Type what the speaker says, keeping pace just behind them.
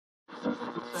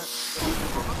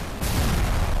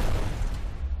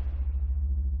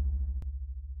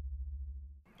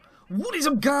What is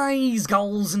up, guys,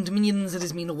 gals and minions? It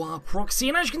is me, Noir Proxy,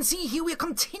 and as you can see here, we are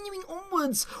continuing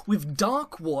onwards with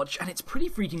Darkwatch, and it's pretty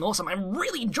freaking awesome. I'm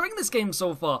really enjoying this game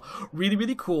so far. Really,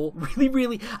 really cool.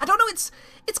 Really, I don't know, it's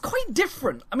quite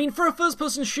different. I mean, for a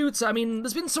first-person shooter, I mean,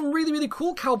 there's been some really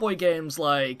cool cowboy games,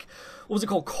 like, what was it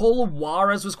called? Call of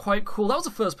Juarez was quite cool. That was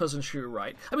a first-person shooter,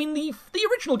 right? I mean, the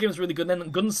original game was really good, and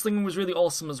then Gunslinging was really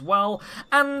awesome as well,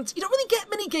 and you don't really get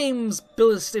many games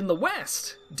built in the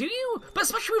West, do you? But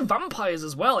especially with vampires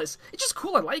as well. It's just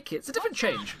cool, I like it. It's a different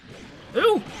change.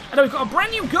 Ooh, and now we've got a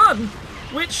brand new gun,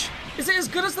 which, is it as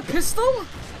good as the pistol?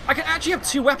 I can actually have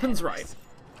two weapons, right?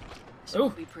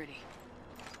 Ooh.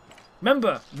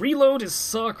 Remember, reload is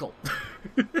circle.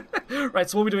 Right,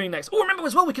 so what are we doing next? Oh, remember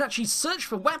as well, we can actually search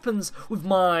for weapons with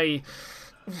my...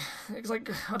 It's like,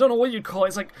 I don't know what you'd call it.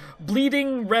 It's like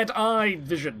bleeding red eye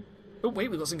vision. Oh, wait,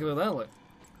 we've got something over there, look.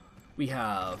 We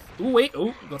have... Oh, wait,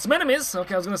 oh, we've got some enemies.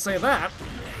 Okay, I was going to say that.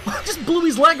 Just blew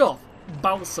his leg off.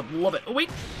 Balsam, love it. Oh, wait.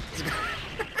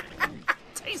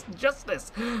 Taste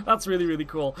justice. That's really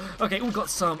cool. Okay, we've got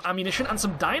some ammunition and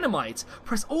some dynamite.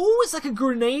 Press... Oh, it's like a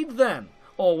grenade then.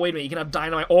 Oh, wait a minute, you can have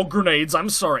dynamite or grenades, I'm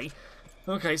sorry.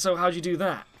 Okay, so how'd you do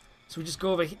that? So we just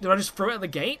go over here. Did I just throw it at the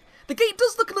gate? The gate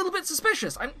does look a little bit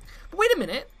suspicious. But wait a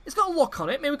minute, it's got a lock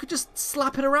on it. Maybe we could just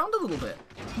slap it around a little bit.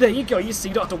 There you go, you see,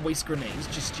 you don't have to waste grenades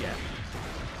just yet.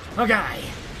 Okay,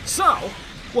 so,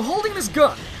 we're holding this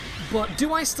gun, but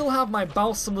do I still have my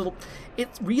balsam little...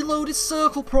 It's reloaded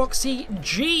circle proxy,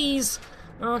 jeez.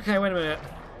 Okay, wait a minute.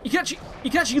 You can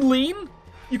actually lean?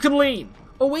 You can lean.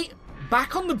 Oh wait,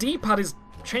 back on the D-pad is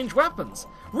change weapons.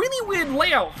 Really weird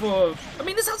layout for... I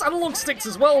mean, this has analog sticks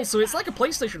as well, so it's like a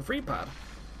PlayStation 3 pad.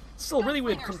 Still really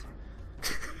weird.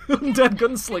 Undead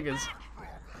gunslingers.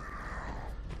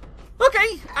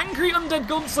 Okay, angry undead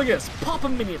gunslingers. Pop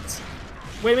 'em, minions.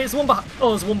 Wait a minute, there's one behind... Oh,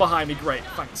 there's one behind me. Great,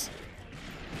 thanks.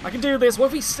 I can do this. What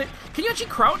if we sit... Can you actually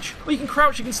crouch? Well, you can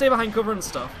crouch, you can stay behind cover and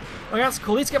stuff. Oh, that's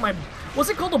cool. Let's get my... What's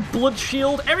it called? A blood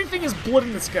shield? Everything is blood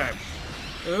in this game.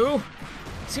 Ooh.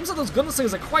 Seems like those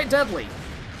gunslingers are quite deadly.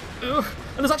 Ugh.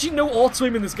 And there's actually no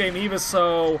auto-aim in this game either,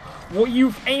 so what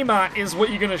you aim at is what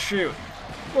you're gonna shoot.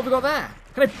 What have we got there?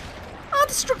 Can I... Ah,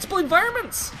 destructible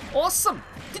environments! Awesome!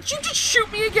 Did you just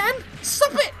shoot me again?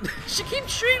 Stop it! She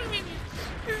keeps shooting me!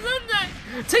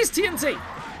 Taste TNT!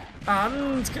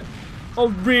 And... Oh,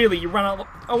 really? You ran out of...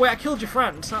 Oh, wait, I killed your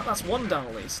friend. That's one down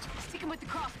at least. Stick him with the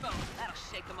crossbow. That'll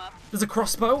shake him up. There's a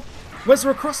crossbow? Where's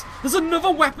there a cross... There's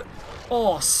another weapon!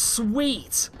 Oh,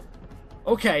 sweet!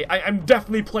 Okay, I'm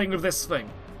definitely playing with this thing.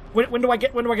 When do I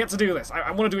get to do this? I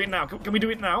want to do it now. Can we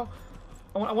do it now?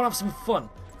 I want to have some fun.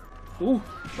 Ooh,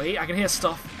 wait, I can hear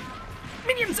stuff.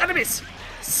 Minions, enemies!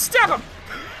 Stab them!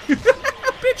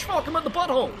 Pitchfork him at the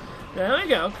butthole. There we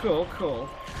go. Cool.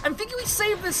 I'm thinking we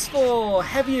save this for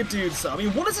heavier dudes, though. I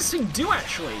mean, what does this thing do,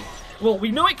 actually? Well,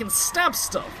 we know it can stab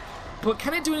stuff, but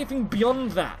can it do anything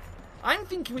beyond that? I'm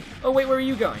thinking we... Oh, wait, where are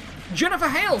you going? Jennifer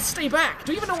Hale, stay back!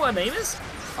 Do you even know what her name is?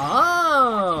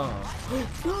 Oh!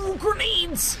 Ooh,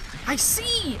 grenades! I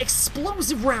see!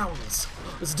 Explosive rounds!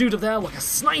 This dude up there like a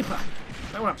sniper.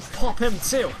 I want to pop him,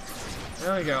 too.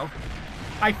 There we go.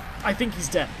 I think he's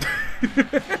dead.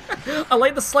 I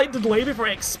like the slight delay before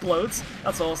it explodes.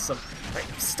 That's awesome. Right,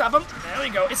 stab him. There we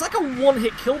go. It's like a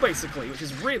one-hit kill, basically, which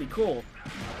is really cool.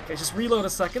 Okay, just reload a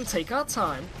second. Take our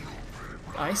time.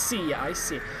 I see.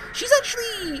 She's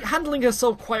actually handling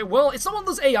herself quite well. It's not one of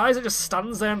those AIs that just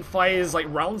stands there and fires like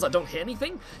rounds that don't hit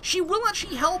anything. She will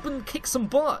actually help and kick some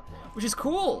butt, which is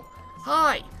cool.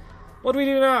 Hi. What do we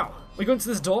do now? We go into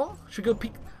this door? Should we go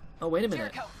peek? Oh, wait a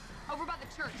minute. Jericho, over by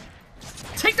the church.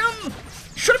 Take them!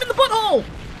 Shoot him in the butthole!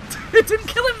 It didn't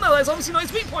kill him though. That's obviously not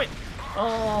his weak point.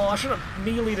 Oh, I should have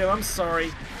mealeed him. I'm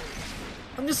sorry.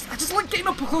 I just like getting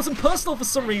up close and personal for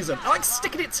some reason. I like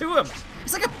sticking it to him.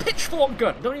 It's like a pitchfork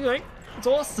gun, don't you think? It's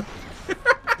awesome.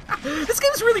 This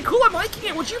game's really cool. I'm liking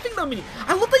it. What do you think, though, Mini?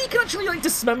 I love that you can actually like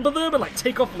dismember them and like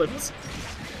take off limbs.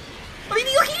 I mean,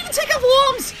 you can even take off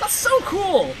arms. That's so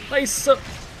cool. That is so.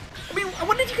 I mean, I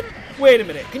wonder if you can. Wait a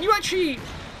minute. Can you actually?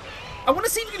 I want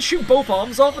to see if you can shoot both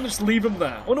arms off and just leave them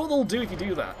there. I wonder what they'll do if you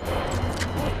do that.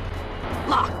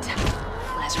 Locked.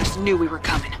 Lazarus knew we were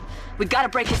coming. We gotta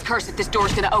break his curse if this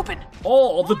door's gonna open.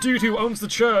 Or the dude who owns the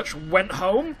church went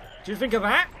home. Do you think of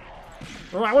that?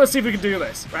 Alright, I want to see if we can do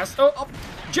this. Oh,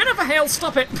 Jennifer Hale,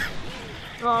 stop it!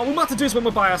 Oh, we might have to do this when we're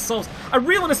by ourselves. I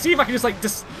really want to see if I can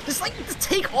just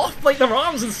take off like their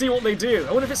arms and see what they do.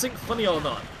 I wonder if it's something funny or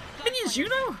not. Minions, you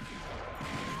know?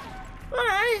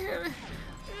 Alright.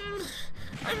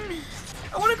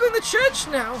 I want to go in the church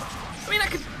now. I mean, I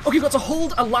could... Okay, got to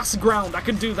hold a last ground. I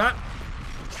can do that.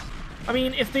 I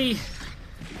mean, if the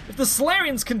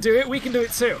Solarians can do it, we can do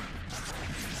it too.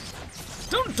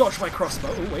 Don't dodge my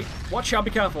crossbow. Oh, wait. Watch out,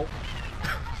 be careful.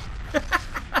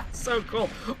 So cool.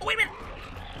 Oh, wait a minute.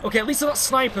 Okay, at least they're not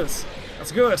snipers.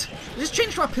 That's good. Just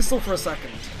change my pistol for a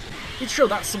second. You'd show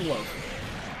that some love.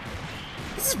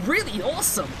 This is really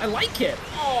awesome. I like it.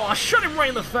 Oh, I shot him right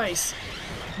in the face.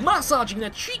 Massaging their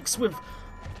cheeks with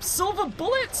silver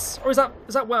bullets? Or is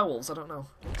that werewolves? I don't know.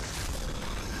 The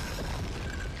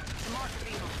mark of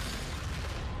evil.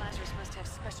 Lazarus must have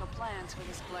special plans for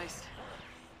this place.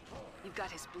 You've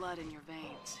got his blood in your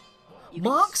veins.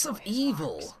 Marks of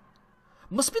evil.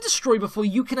 Must be destroyed before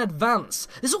you can advance.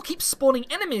 This will keep spawning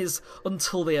enemies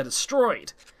until they are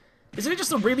destroyed. Isn't it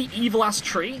just a really evil-ass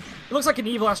tree? It looks like an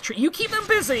evil-ass tree. You keep them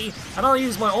busy, and I'll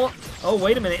use my ult. Oh,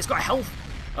 wait a minute. It's got health.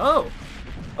 Oh.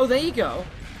 Oh, there you go.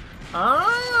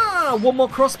 Ah, one more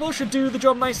crossbow should do the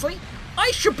job nicely.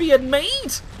 I should be a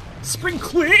maid. Spring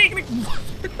clean.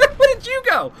 Where did you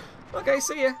go? Okay,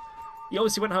 see ya. You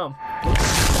obviously went home. Up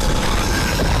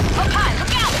high,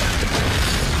 look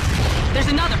out! There's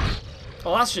another.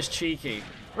 Oh, that's just cheeky.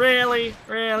 Really?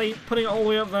 Really? Putting it all the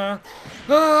way up there?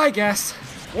 Oh, I guess.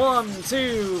 1,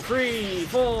 2, 3,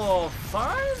 4,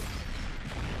 5?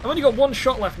 I've only got one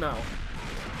shot left now.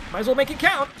 Might as well make it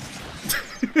count.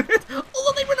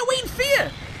 Although they run away in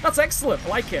fear. That's excellent. I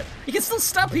like it. You can still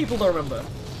stab people, though, remember.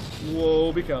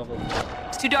 Whoa, be careful.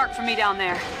 It's too dark for me down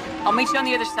there. I'll meet you on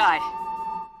the other side.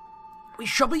 We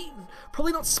should be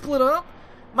probably not split up.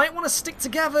 Might want to stick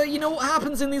together. You know what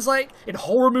happens in these, like, in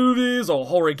horror movies or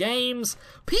horror games?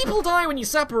 People die when you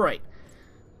separate.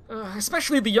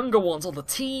 Especially the younger ones or the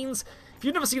teens. If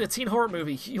you've never seen a teen horror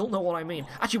movie, you'll know what I mean.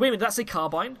 Actually, wait a minute, did that say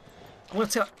carbine? I'm gonna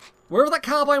tell... Wherever that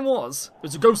carbine was, it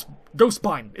was a ghost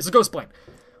bind. It's a ghost bind.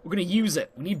 We're gonna use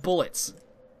it. We need bullets.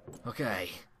 Okay.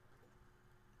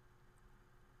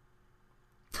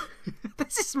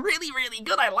 This is really, really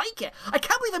good. I like it. I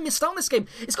can't believe I missed out on this game.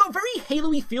 It's got a very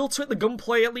Halo-y feel to it. The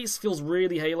gunplay, at least, feels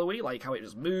really Halo-y, like how it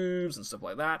just moves and stuff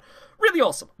like that. Really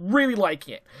awesome. Really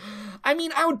liking it. I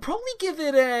mean, I would probably give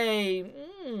it a...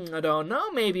 I don't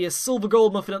know, maybe a silver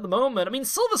gold muffin at the moment. I mean,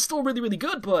 silver's still really, really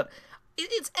good, but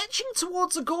it's edging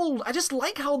towards a gold. I just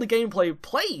like how the gameplay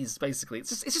plays, basically.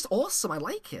 It's just awesome. I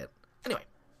like it. Anyway.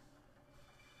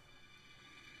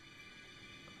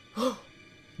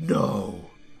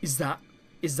 No. Is that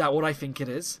what I think it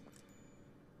is?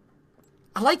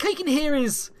 I like how you can hear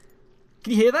his...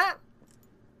 Can you hear that?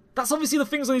 That's obviously the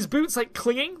things on his boots, like,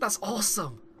 clinging. That's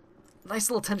awesome.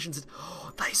 Nice little tension to...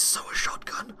 Oh, that is so a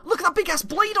shotgun. Look at that big-ass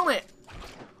blade on it.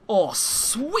 Oh,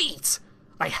 sweet.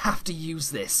 I have to use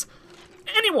this.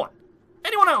 Anyone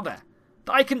out there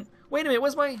that I can... Wait a minute, where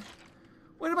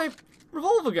did my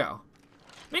revolver go?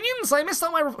 Minions, I missed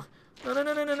out my...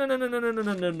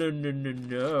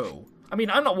 No. I mean,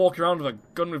 I'm not walking around with a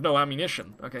gun with no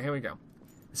ammunition. Okay, here we go.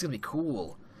 This is gonna be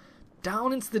cool.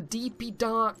 Down into the deepy,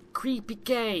 dark, creepy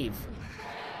cave.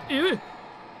 Ew.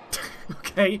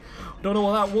 Okay, don't know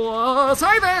what that was.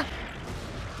 Hi there!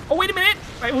 Oh, wait a minute!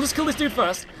 Right, we'll just kill this dude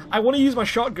first. I want to use my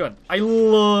shotgun. I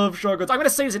love shotguns. I'm gonna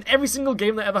say this in every single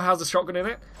game that ever has a shotgun in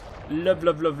it. Love,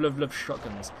 love, love, love, love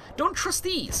shotguns. Don't trust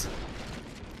these.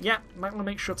 Yeah, might want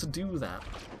to make sure to do that.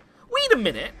 Wait a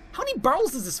minute! How many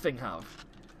barrels does this thing have?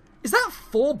 Is that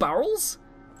 4 barrels?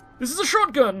 This is a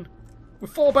shotgun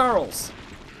with 4 barrels.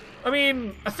 I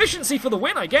mean, efficiency for the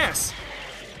win, I guess.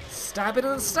 Stabbing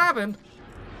and stabbing.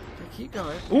 Okay, keep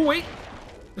going. Oh, wait.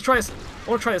 Let's try this. I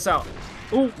want to try this out.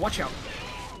 Oh, watch out.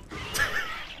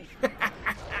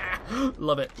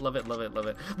 Love it, love it, love it, love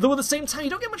it. Though at the same time,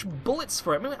 you don't get much bullets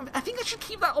for it. I mean, I think I should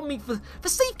keep that on me for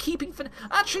safekeeping.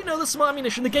 Actually, no, there's some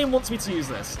ammunition. The game wants me to use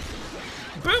this.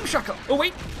 Boom shackle. Oh,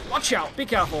 wait. Watch out. Be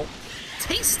careful.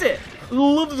 Taste it.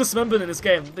 Love the dismemberment in this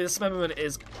game. The dismemberment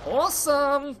is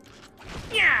awesome.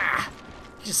 Yeah.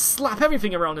 Just slap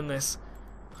everything around in this.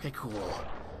 Okay, cool.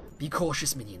 Be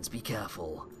cautious, minions. Be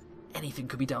careful. Anything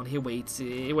could be down here. Wait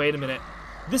a minute.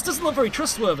 This doesn't look very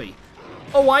trustworthy.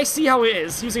 Oh, I see how it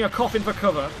is. Using a coffin for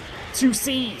cover. 2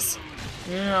 C's.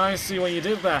 Yeah, I see what you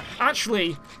did there.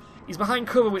 Actually, he's behind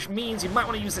cover, which means you might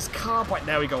want to use this carbine.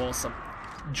 There we go. Awesome.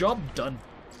 Job done.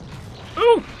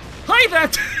 Ooh! Hi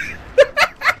there!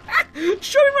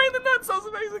 Shot him right in the nuts. That was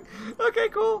amazing. Okay,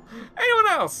 cool. Anyone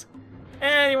else?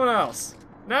 Anyone else?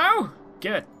 No?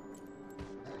 Good.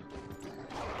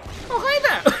 Oh,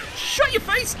 hi there! Shut your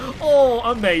face! Oh,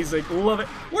 amazing. Love it.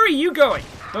 Where are you going?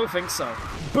 Don't think so.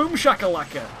 Boom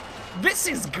shakalaka. This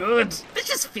is good. This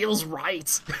just feels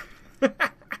right.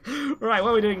 Right, what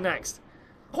are we doing next?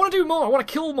 I want to do more. I want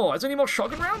to kill more. Is there any more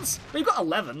shotgun rounds? I mean, you've got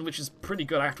 11, which is pretty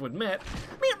good, I have to admit.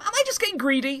 I mean, am I just getting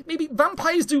greedy? Maybe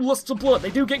vampires do lust for blood.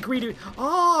 They do get greedy.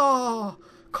 Oh,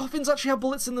 coffins actually have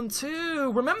bullets in them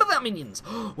too. Remember that, minions.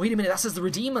 Wait a minute, that says the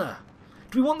Redeemer.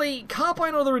 Do we want the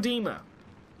carbine or the Redeemer?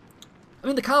 I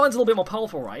mean, the carbine's a little bit more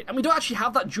powerful, right? And we don't actually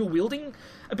have that dual-wielding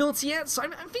ability yet, so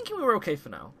I'm thinking we were okay for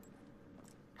now.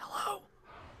 Hello?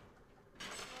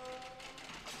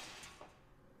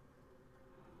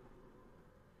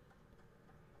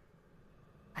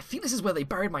 I think this is where they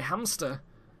buried my hamster.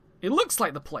 It looks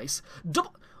like the place.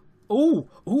 Ooh,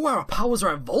 our powers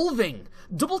are evolving.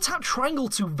 Double tap triangle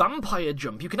to vampire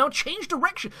jump. You can now change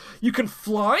direction. You can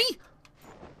fly?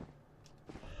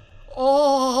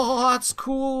 Oh, that's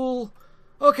cool.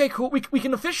 Okay, cool. We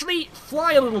can officially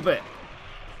fly a little bit.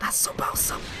 That's so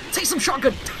awesome. Take some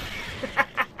shotgun.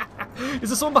 Is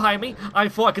there someone behind me? I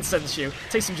thought I could sense you.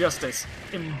 Take some justice.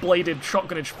 In bladed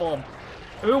shotgunage form.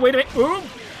 Ooh, wait a minute. Ooh.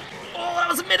 Oh, that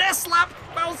was a mid-air slap.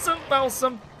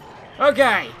 Balsam.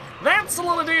 Okay, that's a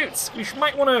lot of dudes. We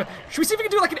might want to... Should we see if we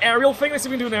can do like an aerial thing? Let's see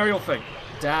if we can do an aerial thing.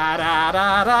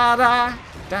 Da-da-da-da-da.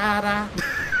 Da-da.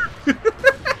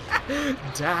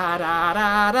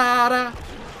 Da-da-da-da-da.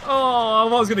 Oh,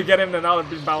 I was going to get him then. That would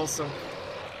be balsam.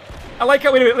 I like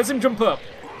how... Wait a minute, let's him jump up.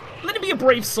 Let him be a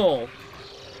brave soul.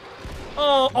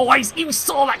 Oh, you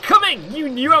saw that coming! You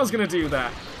knew I was going to do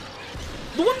that.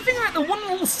 The one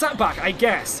little setback, I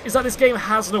guess, is that this game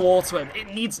has no auto-aim. It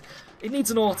needs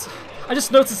an auto. I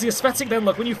just noticed the aesthetic then,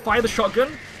 look, when you fire the shotgun,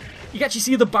 you can actually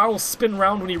see the barrel spin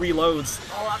round when he reloads.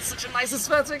 Oh, that's such a nice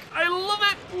aesthetic. I love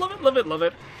it. Love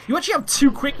it. You actually have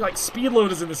two quick, like, speed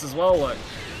loaders in this as well, look.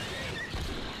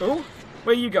 Oh,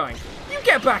 where are you going? You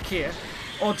get back here.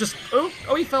 Or just, oh,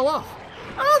 he fell off.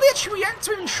 Oh, they actually react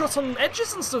to him shot on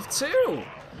edges and stuff too.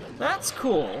 That's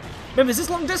cool. Remember, this is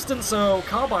long distance, so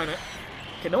carbine it.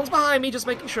 Okay, no one's behind me, just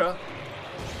making sure.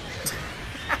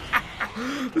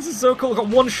 This is so cool. I've got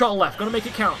one shot left. Gonna make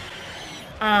it count.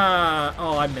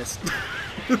 Oh, I missed.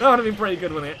 That would have been pretty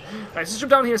good, wouldn't it? Alright, let's jump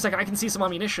down here a second. I can see some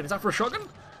ammunition. Is that for a shotgun?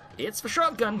 It's for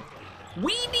shotgun.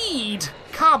 We need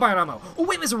carbine ammo. Oh,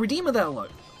 wait, there's a Redeemer there, look.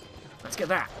 Let's get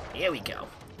that. Here we go.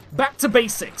 Back to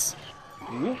basics.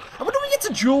 Ooh. I wonder if we get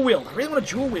to dual wield. I really want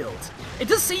to dual wield. It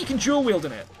does say you can dual wield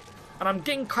in it. And I'm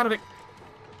getting kind of...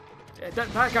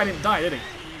 That guy didn't die, did he?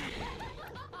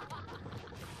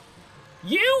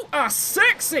 You are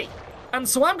sexy! And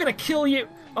so I'm gonna kill you.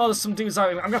 Oh, there's some dudes out.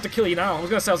 I'm gonna have to kill you now. I was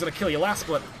gonna say I was gonna kill you last,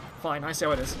 but fine, I see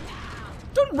how it is.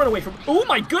 Don't run away from... Oh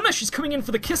my goodness, she's coming in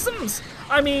for the kissums!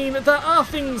 I mean, there are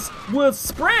things worth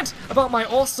spread about my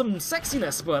awesome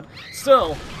sexiness, but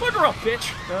still. Bugger off,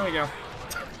 bitch! There we go.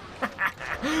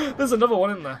 There's another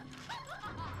one in there.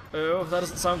 Oh, that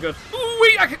doesn't sound good. Ooh,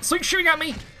 wait, something's shooting at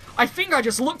me! I think I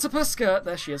just looked up her skirt.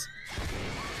 There she is.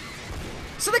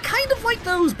 So they're kind of like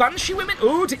those banshee women.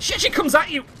 Oh, she comes at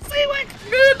you. Stay away!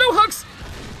 No hugs!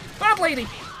 Bad lady!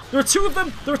 There are two of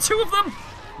them!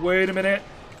 Wait a minute.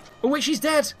 Oh wait, she's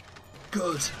dead.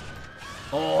 Good.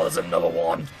 Oh, there's another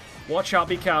one. Watch out,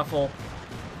 be careful.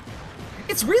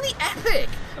 It's really epic.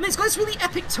 I mean, it's got this really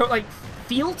epic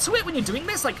feel to it when you're doing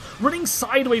this, like running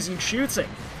sideways and shooting.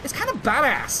 It's kind of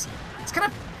badass. It's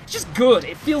just good.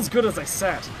 It feels good, as I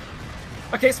said.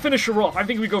 Okay, let's finish her off. I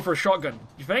think we go for a shotgun.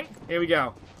 You think? Here we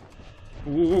go.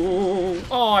 Ooh.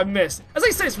 Oh, I missed. As I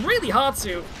said, it's really hard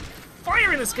to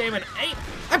fire in this game and aim.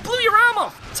 I blew your arm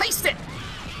off. Taste it.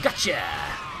 Gotcha.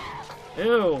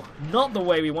 Ew, not the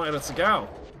way we wanted it to go.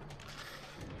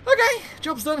 Okay,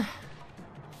 job's done.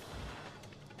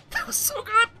 That was so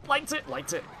good. Liked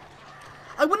it.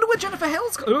 I wonder where Jennifer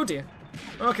Hill's... Oh, dear.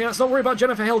 Okay, let's not worry about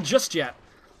Jennifer Hill just yet.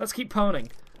 Let's keep poning.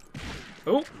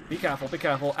 Oh, be careful.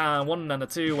 And one and a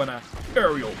two and a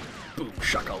aerial. Boom,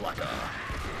 shakalaka.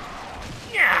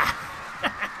 Yeah.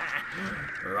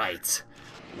 Right.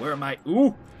 Where am I?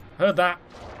 Ooh, heard that.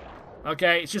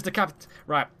 Okay, it's just a cap...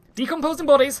 Right. Decomposing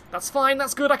bodies. That's fine,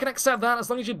 that's good. I can accept that as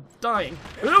long as you're dying.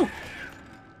 Ooh.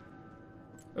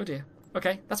 Oh, dear.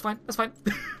 Okay, that's fine.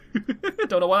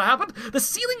 Don't know what happened. The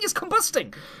ceiling is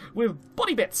combusting with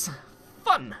body bits.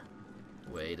 Fun.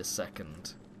 Wait a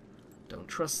second. Don't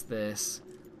trust this.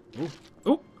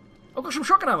 Ooh. I've got some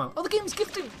shotgun ammo. Oh, the game's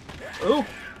gifting. Oh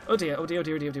dear.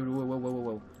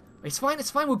 Whoa. It's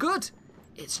fine, we're good.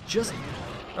 It's just...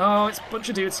 Oh, it's a bunch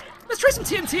of dudes. Let's try some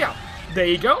TNT out. There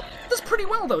you go. Does pretty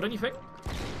well, though, don't you think?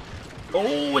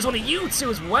 Oh, it's one of you two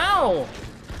as well.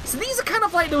 So these are kind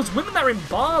of like those women that are in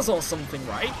bars or something,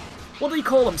 right? What do you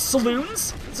call them?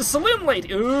 Saloons? It's a saloon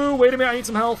lady. Ooh, wait a minute, I need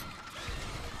some health.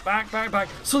 Back.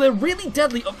 So they're really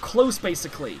deadly up close,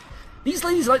 basically. These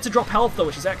ladies like to drop health, though,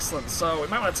 which is excellent, so we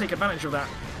might want to take advantage of that.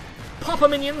 Popper,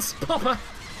 minions! Popper!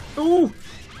 Ooh!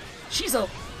 She's a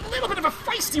little bit of a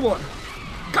feisty one.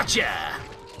 Gotcha!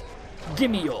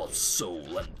 Gimme your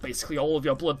soul and basically all of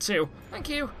your blood too. Thank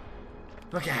you.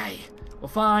 Okay, we're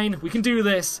fine. We can do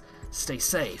this. Stay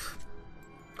safe.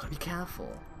 Gotta be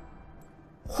careful.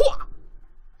 Hwah!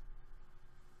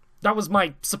 That was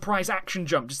my surprise action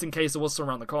jump, just in case there was some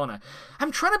around the corner.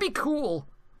 I'm trying to be cool.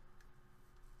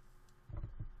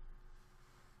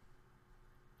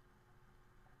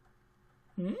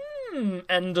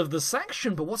 End of the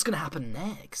section, but what's going to happen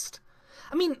next?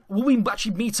 I mean, will we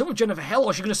actually meet up with Jennifer Hale,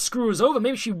 or is she going to screw us over?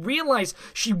 Maybe she realized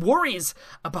she worries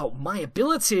about my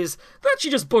abilities, that she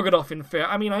just buggered off in fear.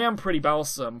 I mean, I am pretty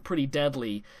balsam, pretty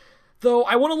deadly. Though,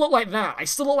 I want to look like that. I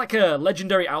still look like a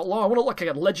legendary outlaw. I want to look like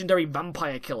a legendary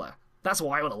vampire killer. That's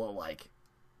what I want to look like.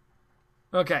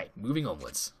 Okay, moving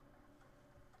onwards.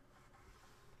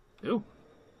 Ooh.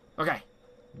 Okay,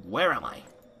 where am I?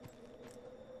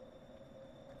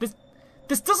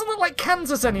 This doesn't look like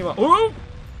Kansas anymore. Ooh!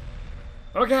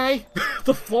 Okay,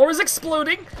 the floor is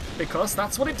exploding, because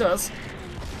that's what it does.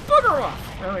 Bugger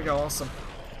off! There we go, awesome.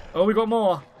 Oh, we got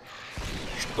more.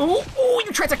 Oh,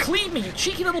 you tried to cleave me, you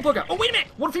cheeky little bugger. Oh, wait a minute!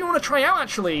 One thing we want to try out,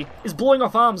 actually, is blowing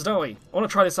off arms, don't we? I want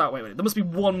to try this out. Wait, there must be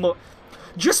one more.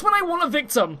 Just when I want a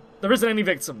victim, there isn't any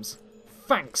victims.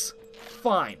 Thanks.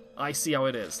 Fine. I see how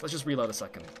it is. Let's just reload a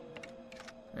second.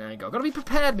 There you go. Gotta be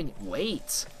prepared, minion.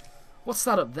 Wait. What's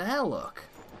that up there, look?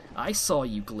 I saw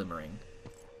you glimmering.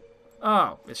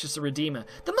 Oh, it's just a redeemer.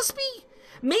 There must be...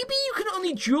 Maybe you can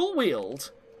only dual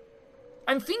wield.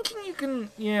 I'm thinking you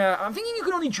can... Yeah, I'm thinking you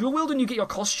can only dual wield when you get your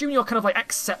costume. You're kind of like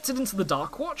accepted into the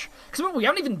Darkwatch. Because remember, we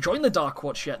haven't even joined the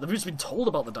Darkwatch yet. They've just been told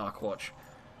about the Darkwatch.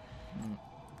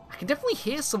 I can definitely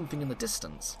hear something in the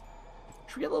distance.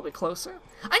 Should we get a little bit closer?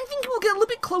 I'm thinking we'll get a little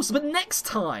bit closer, but next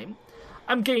time...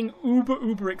 I'm getting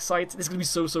uber excited. This is gonna be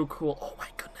so cool. Oh my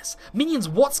goodness. Minions,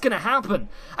 what's gonna happen?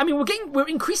 I mean, we're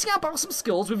increasing our balsam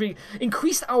skills, we've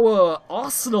increased our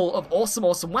arsenal of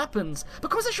awesome weapons.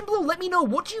 But comment section below, let me know,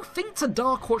 what do you think to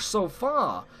Darkwatch so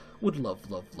far? Would love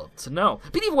to know.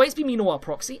 But either way, it's been me, Noir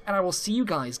Proxy, and I will see you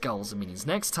guys, gals and minions,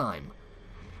 next time.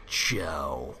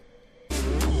 Ciao.